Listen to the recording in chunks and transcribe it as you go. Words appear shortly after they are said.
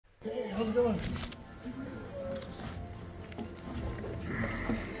How's it going?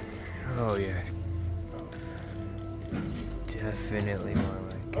 Oh yeah. Definitely more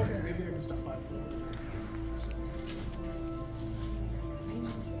like. Okay, maybe I can stop by for a little bit.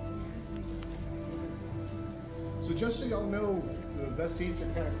 So just so y'all know, the best seats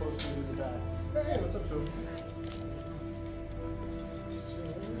are kind of close to the back. Hey, what's up, Sophie?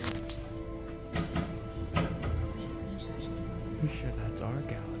 Pretty sure that's our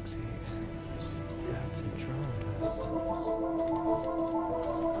galaxy. That's Andromeda.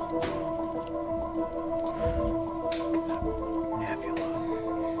 Nebula.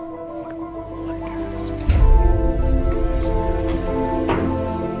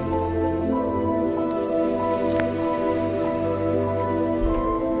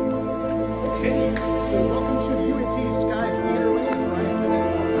 Okay, so welcome to UNT Sky Theater. My name is Ryan Bennett.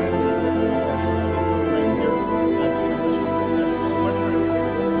 I'm the program here at the University of Texas. So my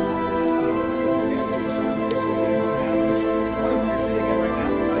primary facilities we have, which one of them you're sitting in right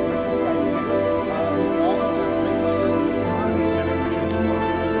now, UNT Sky Theater. We also have breakfast room, astronomy center, which is one of the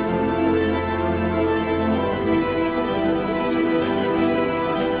so you can see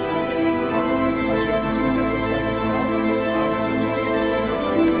what that looks like as well. So just to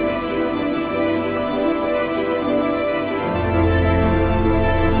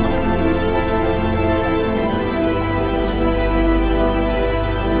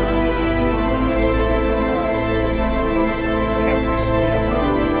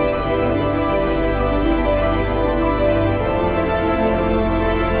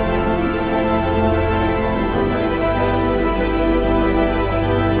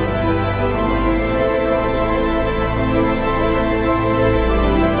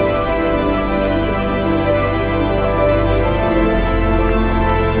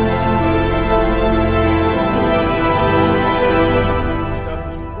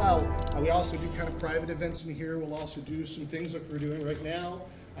events in here. We'll also do some things like we're doing right now.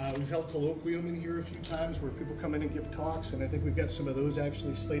 We've held colloquium in here a few times where people come in and give talks, and I think we've got some of those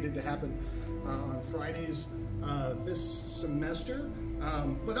actually slated to happen on Fridays this semester.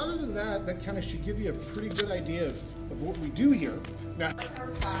 But other than that, that kind of should give you a pretty good idea of what we do here. Now,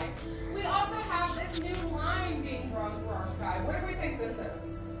 our sky. We also have this new line being drawn through our sky. What do we think this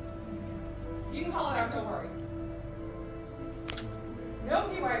is? You can call it out, don't worry.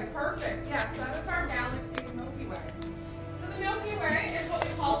 Milky Way, perfect. Yes, that is our galaxy, the Milky Way. So the Milky Way is what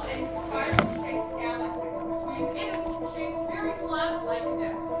we call a spiral-shaped galaxy, which means it is shaped very flat like a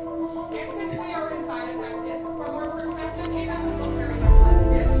disc. And since we are inside of that disc, from our perspective, it doesn't look very much like a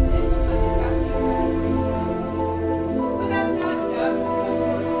disc. It looks like a dusty set of rings on us. But that's not dust, of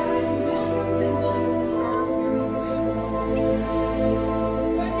course. That is millions and millions of stars very close.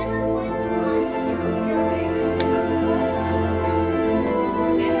 So at different points in time of the year, we are facing different poles of our galaxy.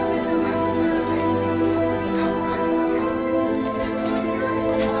 In the winter, that's what we're facing. This is the outside of our galaxy. So this one here is a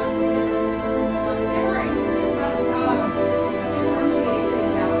lot of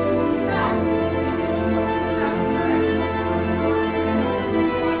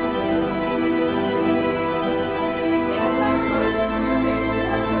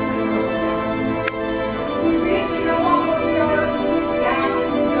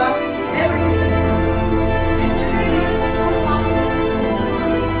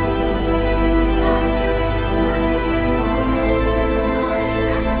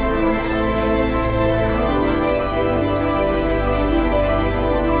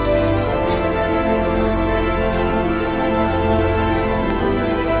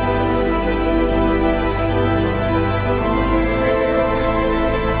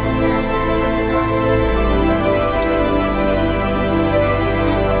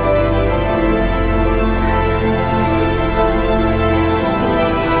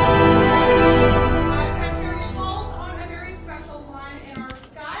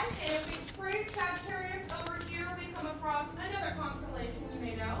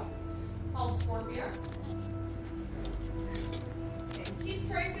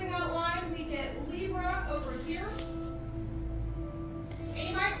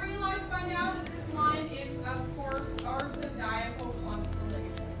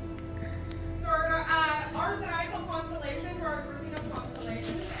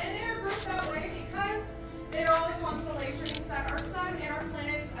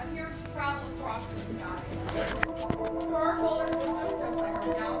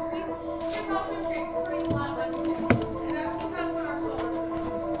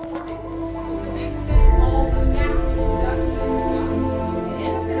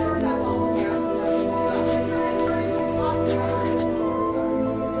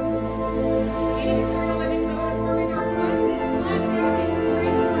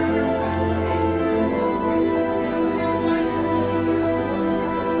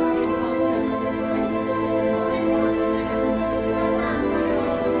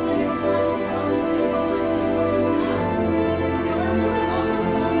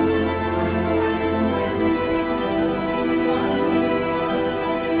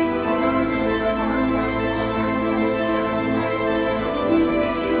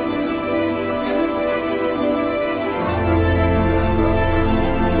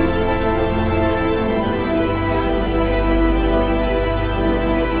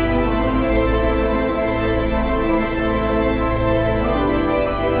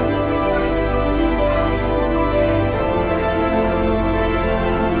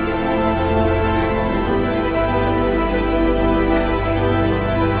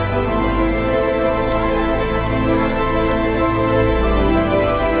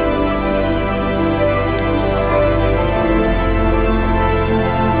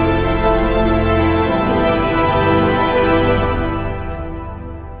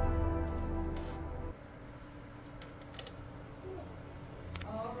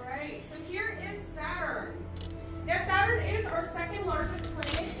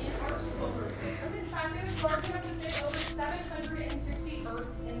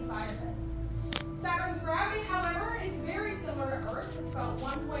Saturn's gravity, however, is very similar to Earth's. It's about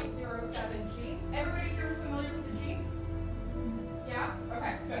 1.07 G. Everybody here is familiar with the G? Yeah?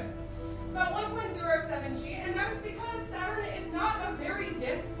 Okay, good. It's about 1.07 G, and that is because Saturn is not a very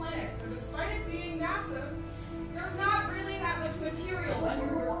dense planet. So despite it being massive, there's not really that much material under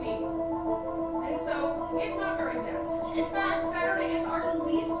your feet. And so it's not very dense. In fact, Saturn is our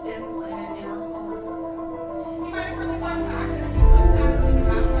least dense planet in our solar system. You might have heard the fun fact that if you put Saturn in the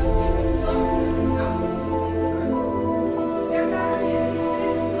bathtub, it would float. It's absolutely true. Now, Saturn is the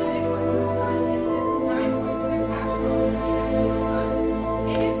sixth planet from our sun. It sits 9.6 astronomical units from the sun.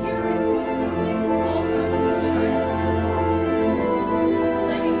 And it's here as coincidentally also for the night.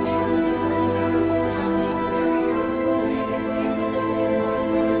 Like its neighbors, Saturn has a very irreversible way. It stays only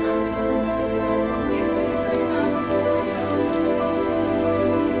 10.7 hours. It's been 3,000 years ago.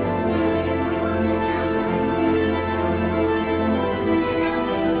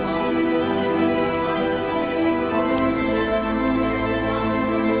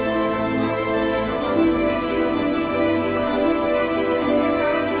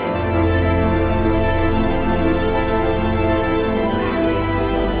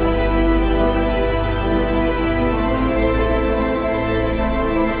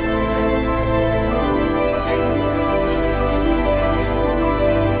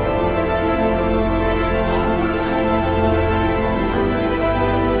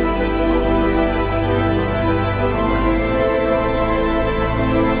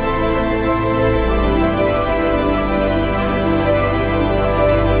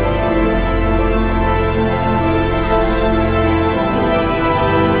 Saturn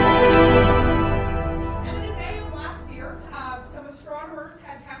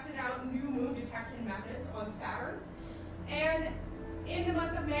is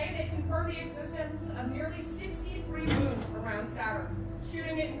one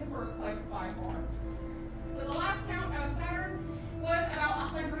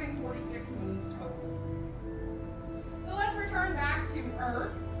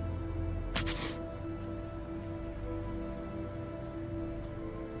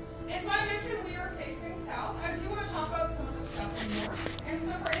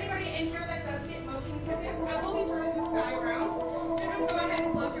of our two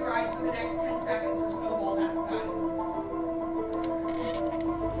gas giant planets. It has a solid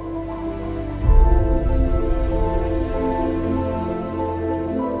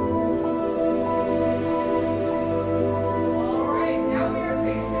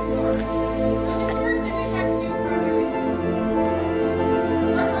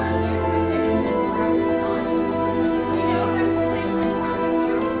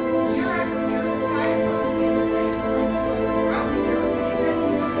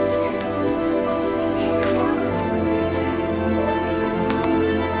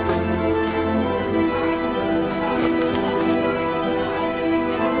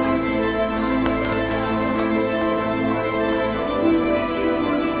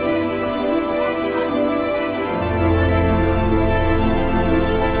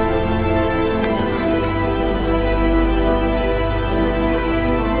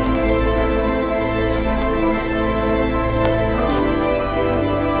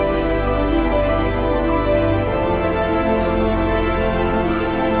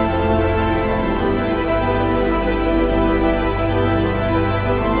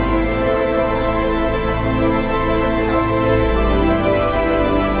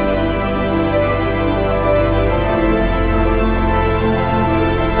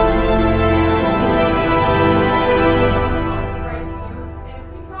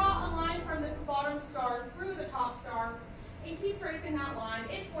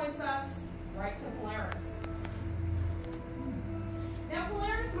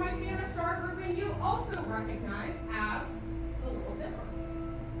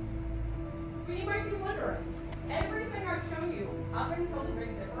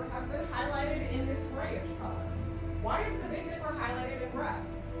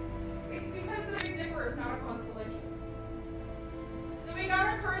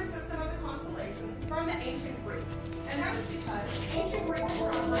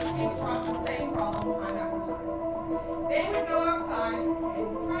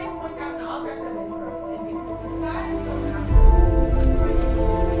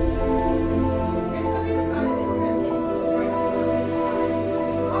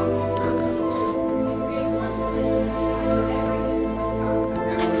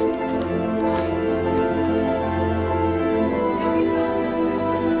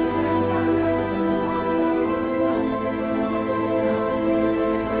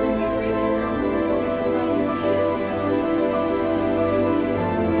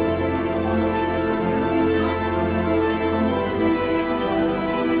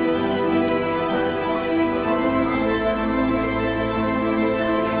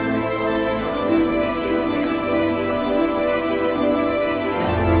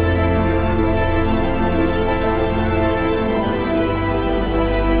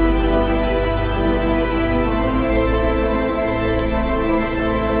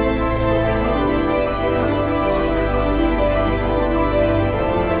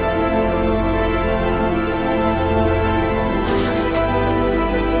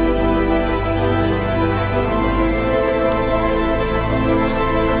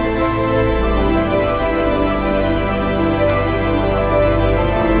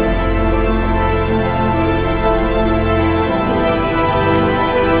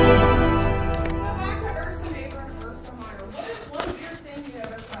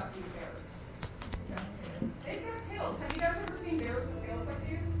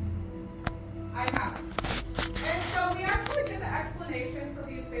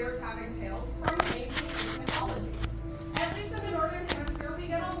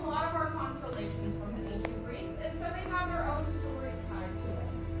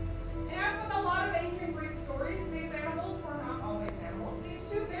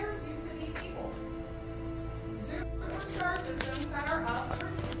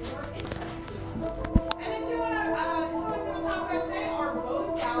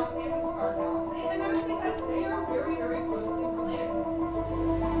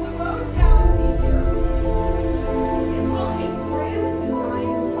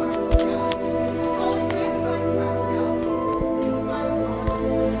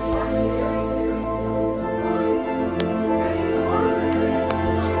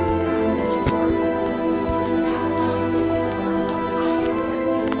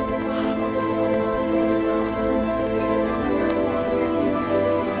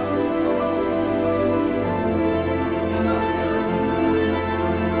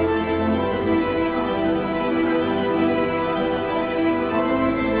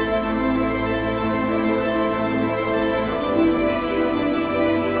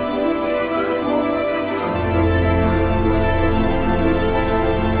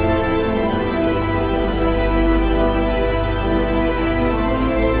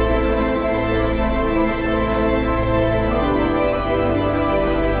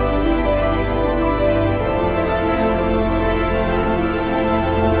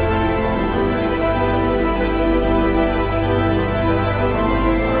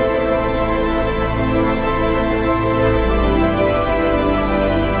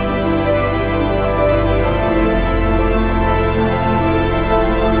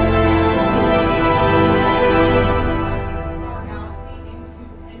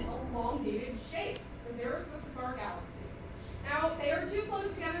galaxy. Now, they are too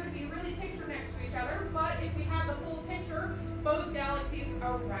close together to be really pictured next to each other, but if we have the full picture, both galaxies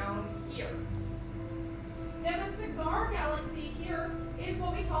are around here. Now, the cigar galaxy here is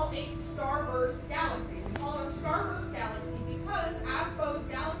what we call a starburst galaxy. We call it a starburst galaxy because as Bode's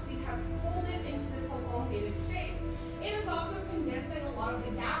galaxy has pulled it into this elongated shape, it is also condensing a lot of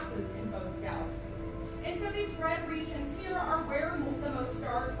the gases in Bode's galaxy. And so these red regions here are where the most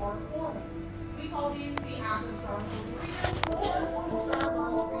stars are forming. We call these the active star regions or the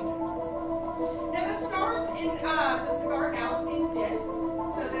starburst regions. Now the stars in the cigar galaxy's disk,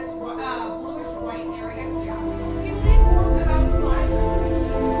 so this bluish-white area here, we believe formed about 500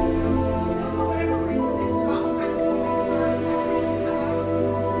 million years ago. Though for whatever reason they stopped kind of forming stars in that region about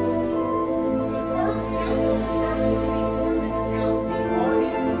 100 years ago. So as far as we know, the only stars really being formed in this galaxy are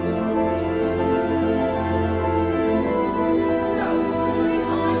in the starburst regions. So moving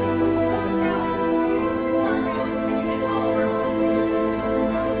on from Bode's galaxy, the cigar galaxy, and all of our constellations,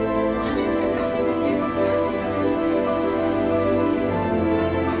 I mentioned that we would get to Sagittarius. This is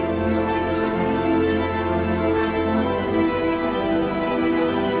not quite so we're going to actually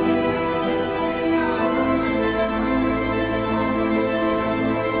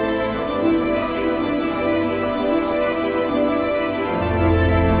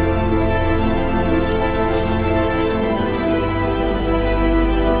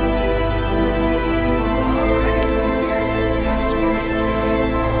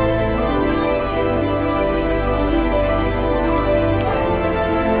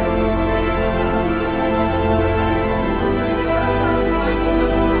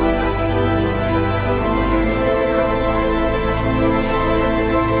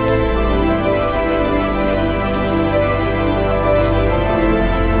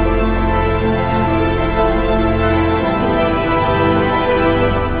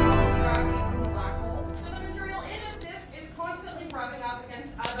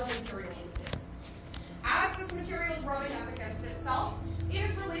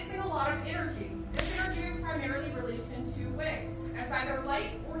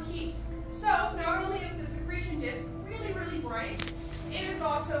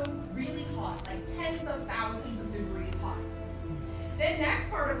increase in the The next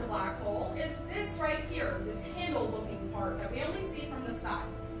part of the black hole is this right here, this handle-looking part that we only see from the side.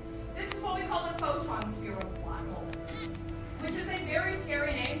 This is what we call the photon sphere of the black hole, which is a very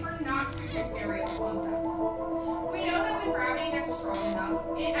scary name for not too scary a concept. We know that when gravity gets strong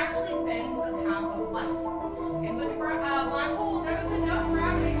enough, it actually bends the path of light. And with a black hole